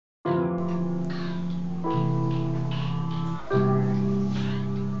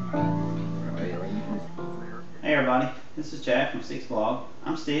everybody, this is Chad from Stick's Blog.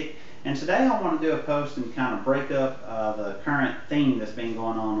 I'm Stick, and today I want to do a post and kind of break up the current theme that's been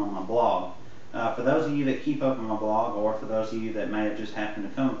going on my blog. For those of you that keep up on my blog, or for those of you that may have just happened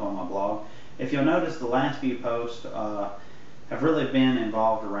to come upon my blog, if you'll notice, the last few posts have really been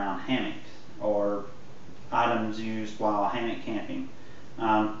involved around hammocks or items used while hammock camping.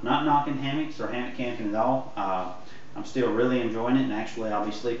 Not knocking hammocks or hammock camping at all. I'm still really enjoying it, and actually I'll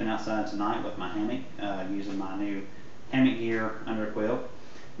be sleeping outside tonight with my hammock using my new hammock gear under quilt.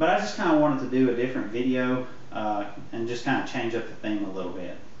 But I just kind of wanted to do a different video and just kind of change up the theme a little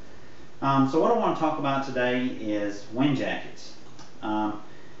bit. So what I want to talk about today is wind jackets. I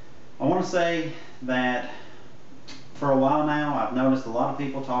want to say that for a while now I've noticed a lot of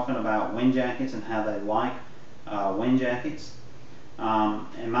people talking about wind jackets and how they like wind jackets.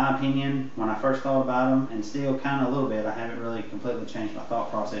 In my opinion, when I first thought about them, and still kind of a little bit, I haven't really completely changed my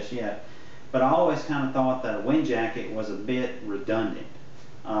thought process yet, but I always kind of thought that a wind jacket was a bit redundant.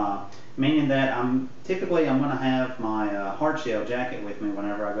 Meaning that typically I'm going to have my hard shell jacket with me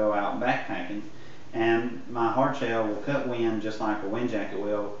whenever I go out backpacking, and my hard shell will cut wind just like a wind jacket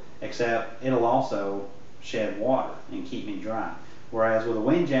will, except it'll also shed water and keep me dry. Whereas with a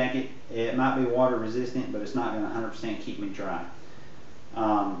wind jacket, it might be water resistant, but it's not going to 100% keep me dry.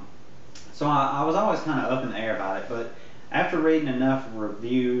 So I was always kind of up in the air about it, but after reading enough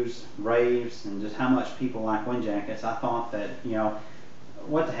reviews, raves, and just how much people like wind jackets, I thought that, you know,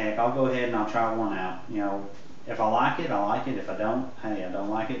 what the heck, I'll go ahead and I'll try one out. You know, if I like it, I like it. If I don't, hey, I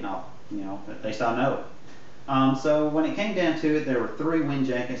don't like it, and I'll, you know, at least I'll know. So when it came down to it, there were 3 wind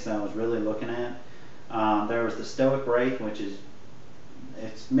jackets that I was really looking at. There was the Stoic Wraith, which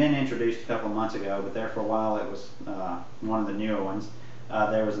it's been introduced a couple of months ago, but there for a while it was one of the newer ones.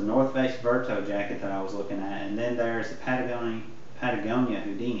 There was the North Face Verto jacket that I was looking at, and then there's the Patagonia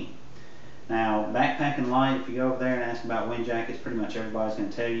Houdini. Now, Backpacking Light, if you go over there and ask about wind jackets, pretty much everybody's going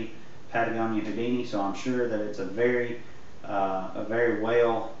to tell you Patagonia Houdini, so I'm sure that it's a very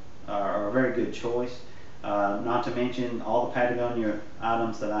good choice. Not to mention all the Patagonia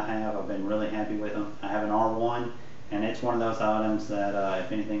items that I have, I've been really happy with them. I have an R1, and it's one of those items that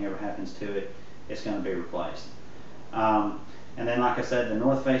if anything ever happens to it, it's going to be replaced. And then, like I said, the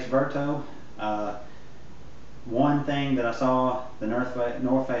North Face Verto. One thing that I saw the North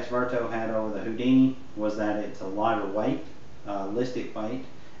Face Verto had over the Houdini was that it's a lighter weight, listed weight,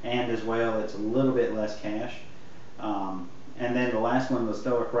 and as well it's a little bit less cash. And then the last one, the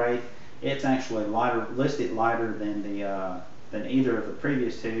Stoic Wraith, it's actually listed lighter than either of the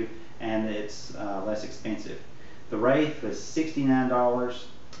previous two, and it's less expensive. The Wraith was $69.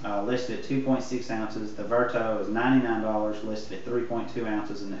 Listed at 2.6 ounces. The Verto is $99, listed at 3.2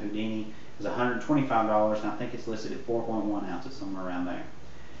 ounces, and the Houdini is $125, and I think it's listed at 4.1 ounces, somewhere around there.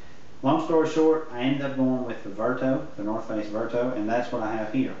 Long story short, I ended up going with the Verto, the North Face Verto, and that's what I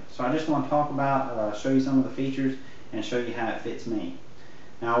have here. So I just want to talk about, show you some of the features, and show you how it fits me.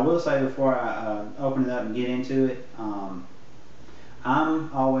 Now I will say before I open it up and get into it, I'm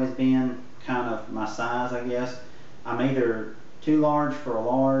always been kind of my size, I guess. I'm either too large for a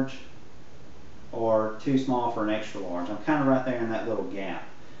large or too small for an extra large. I'm kind of right there in that little gap.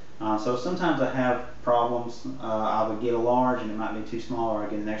 So sometimes I have problems. I would get a large and it might be too small, or I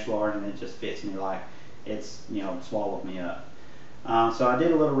get an extra large and it just fits me like it's, you know, swallowed me up. So I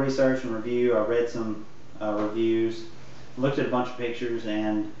did a little research and review. I read some reviews, looked at a bunch of pictures,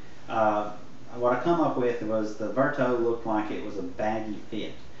 and what I come up with was the Verto looked like it was a baggy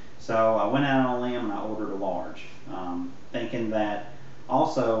fit. So I went out on a limb and I ordered a large, thinking that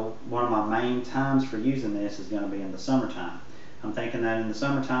also one of my main times for using this is going to be in the summertime. I'm thinking that in the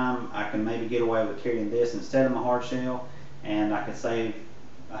summertime I can maybe get away with carrying this instead of my hard shell, and I could save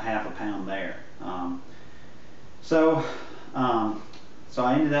a half a pound there. So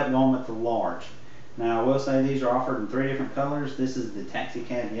I ended up going with the large. Now I will say these are offered in 3 different colors. This is the Taxi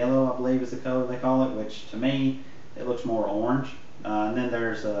Cab Yellow, I believe is the color they call it, which to me it looks more orange. And then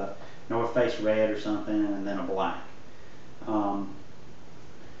there's a North Face Red or something, and then a black. But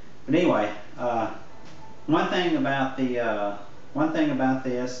anyway, one thing about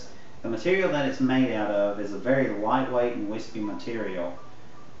this, the material that it's made out of is a very lightweight and wispy material.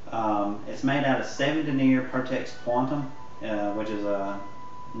 It's made out of 7 denier Pertex Quantum, which is a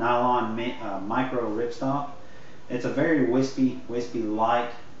nylon micro ripstop. It's a very wispy, light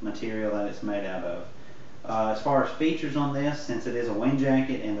material that it's made out of. As far as features on this, since it is a wind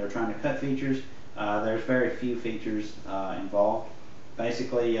jacket and they're trying to cut features, there's very few features involved.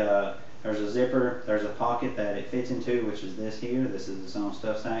 Basically, there's a zipper, there's a pocket that it fits into, which is this here. This is its own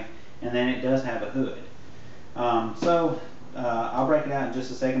stuff sack, and then it does have a hood. I'll break it out in just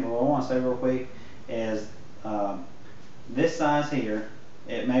a second, but what I want to say real quick is this size here,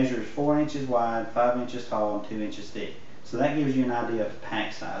 it measures 4 inches wide, 5 inches tall, and 2 inches thick. So that gives you an idea of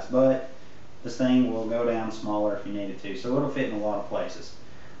pack size, but this thing will go down smaller if you need it to, so it'll fit in a lot of places.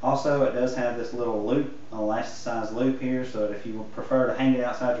 Also, it does have this little loop, an elasticized loop here, so that if you would prefer to hang it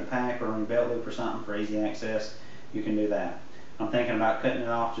outside your pack or on your belt loop or something for easy access, you can do that. I'm thinking about cutting it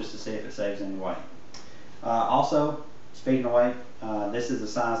off just to see if it saves any weight. Also, speaking of weight, this is a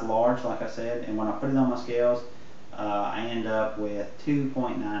size large, like I said, and when I put it on my scales, I end up with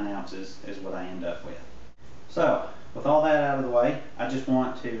 2.9 ounces is what I end up with. So, with all that out of the way, I just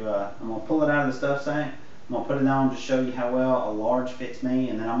want to, I'm going to pull it out of the stuff sack. I'm going to put it on to show you how well a large fits me,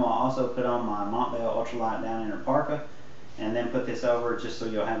 and then I'm going to also put on my Montbell Ultralight down inner parka, and then put this over just so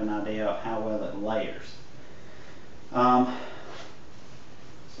you'll have an idea of how well it layers. So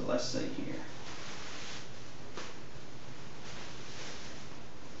let's see here.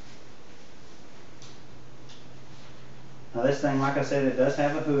 Now this thing, like I said, it does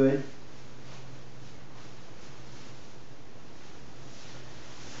have a hood.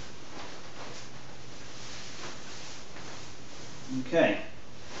 Okay,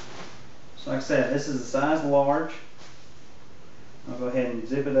 so like I said, this is a size large. I'll go ahead and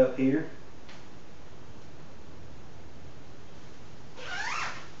zip it up here.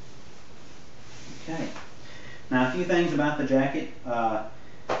 Okay, now a few things about the jacket.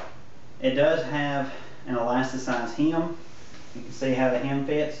 It does have an elasticized hem. You can see how the hem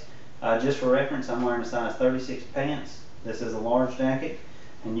fits. Just for reference, I'm wearing a size 36 pants. This is a large jacket,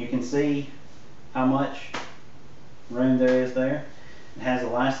 and you can see how much room there is there. It has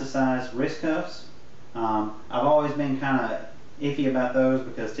elasticized wrist cuffs. I've always been kind of iffy about those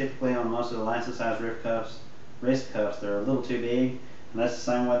because typically on most of the elasticized wrist cuffs, they're a little too big, and that's the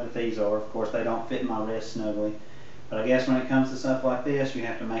same way that these are. Of course, they don't fit my wrist snugly, but I guess when it comes to stuff like this, you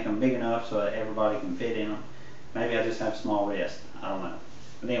have to make them big enough so that everybody can fit in them. Maybe I just have small wrists, I don't know.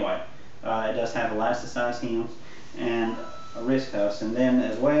 But anyway, it does have elasticized hems and wrist cuffs, and then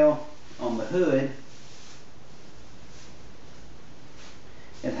as well on the hood,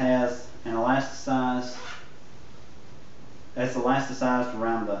 it has an elasticized, it's elasticized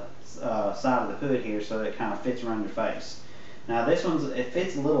around the side of the hood here so that it kind of fits around your face. Now this one's, it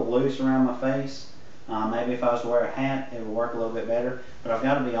fits a little loose around my face. Maybe if I was to wear a hat, it would work a little bit better, but I've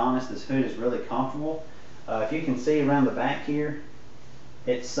got to be honest, this hood is really comfortable. If you can see around the back here,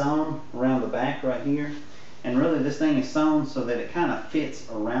 it's sewn around the back right here, and really this thing is sewn so that it kind of fits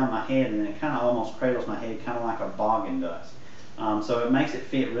around my head, and it kind of almost cradles my head, kind of like a boggin does. So it makes it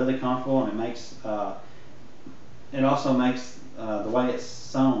fit really comfortable, and it makes it also makes the way it's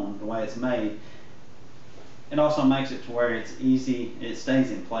sewn, the way it's made, it also makes it to where it's easy, it stays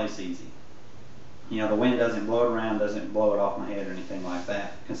in place easy. You know, the wind doesn't blow it around, doesn't blow it off my head or anything like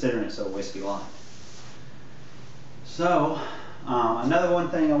that, considering it's so whiskey light. So, another one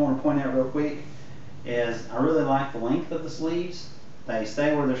thing I want to point out real quick is I really like the length of the sleeves. They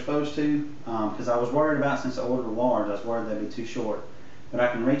stay where they're supposed to, because I was worried about, since I ordered a large, I was worried they'd be too short. But I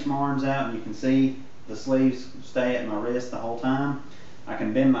can reach my arms out and you can see the sleeves stay at my wrist the whole time. I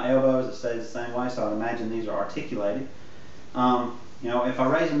can bend my elbows, it stays the same way, so I'd imagine these are articulated. You know, if I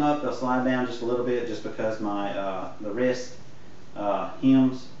raise them up, they'll slide down just a little bit, just because my the wrist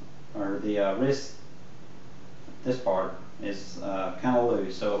hems, or the wrist, this part is kind of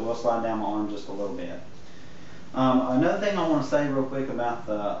loose, so it will slide down my arm just a little bit. Another thing I want to say real quick about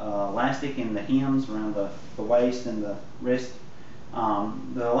the elastic and the hems around the waist and the wrist.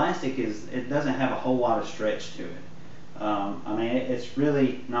 The elastic it doesn't have a whole lot of stretch to it. I mean, it's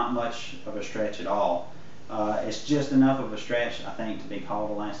really not much of a stretch at all. It's just enough of a stretch, I think, to be called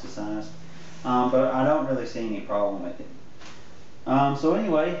elasticized. But I don't really see any problem with it. So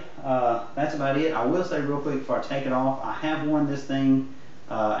anyway, that's about it. I will say real quick before I take it off, I have worn this thing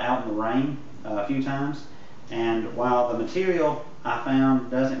out in the rain a few times, and while the material I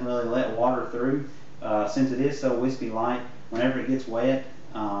found doesn't really let water through, since it is so wispy light, whenever it gets wet,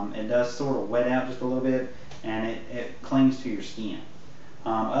 it does sort of wet out just a little bit, and it clings to your skin.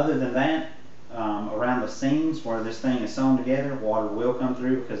 Other than that, around the seams where this thing is sewn together, water will come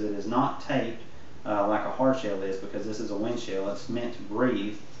through because it is not taped like a hard shell is, because this is a wind shell. It's meant to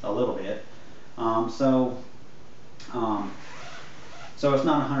breathe a little bit. So it's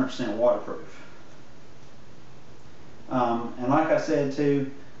not 100% waterproof. And like I said too,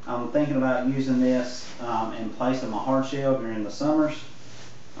 I'm thinking about using this in place of my hard shell during the summers.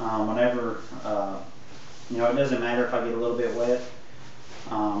 Whenever, you know, it doesn't matter if I get a little bit wet.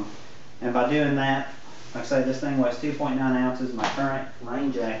 And by doing that, like I say, this thing weighs 2.9 ounces. My current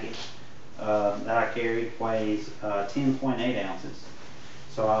rain jacket that I carry weighs 10.8 ounces.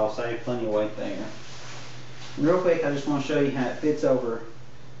 So I'll save plenty of weight there. And real quick, I just want to show you how it fits over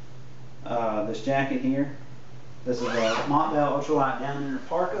this jacket here. This is a Montbell ultralight down inner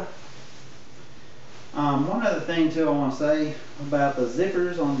parka. One other thing too I want to say about the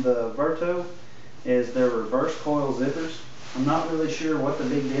zippers on the Verto is they're reverse coil zippers. I'm not really sure what the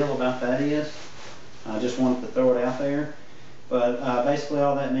big deal about that is. I just wanted to throw it out there. But basically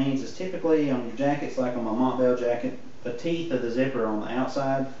all that means is typically on your jackets, like on my Montbell jacket, the teeth of the zipper are on the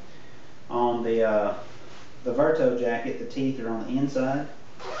outside. On the Verto jacket, the teeth are on the inside.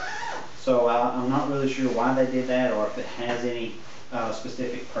 So I'm not really sure why they did that or if it has any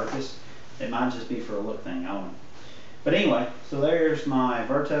specific purpose. It might just be for a look thing, I don't know. But anyway, so there's my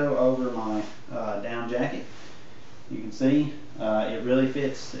Verto over my down jacket. You can see it really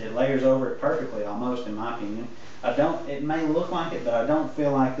fits, it layers over it perfectly almost, in my opinion. It may look like it, but I don't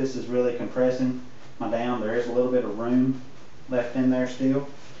feel like this is really compressing my down. There is a little bit of room left in there still.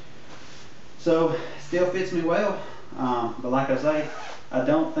 So it still fits me well, but like I say, I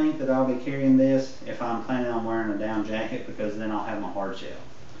don't think that I'll be carrying this if I'm planning on wearing a down jacket, because then I'll have my hard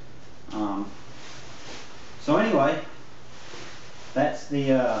shell. So anyway, that's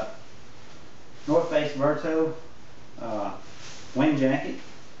the North Face Verto wind jacket.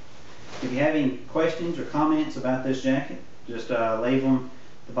 If you have any questions or comments about this jacket, just leave them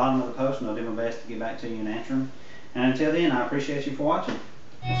at the bottom of the post and I'll do my best to get back to you and answer them. And until then, I appreciate you for watching.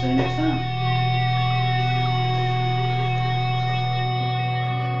 I'll see you next time.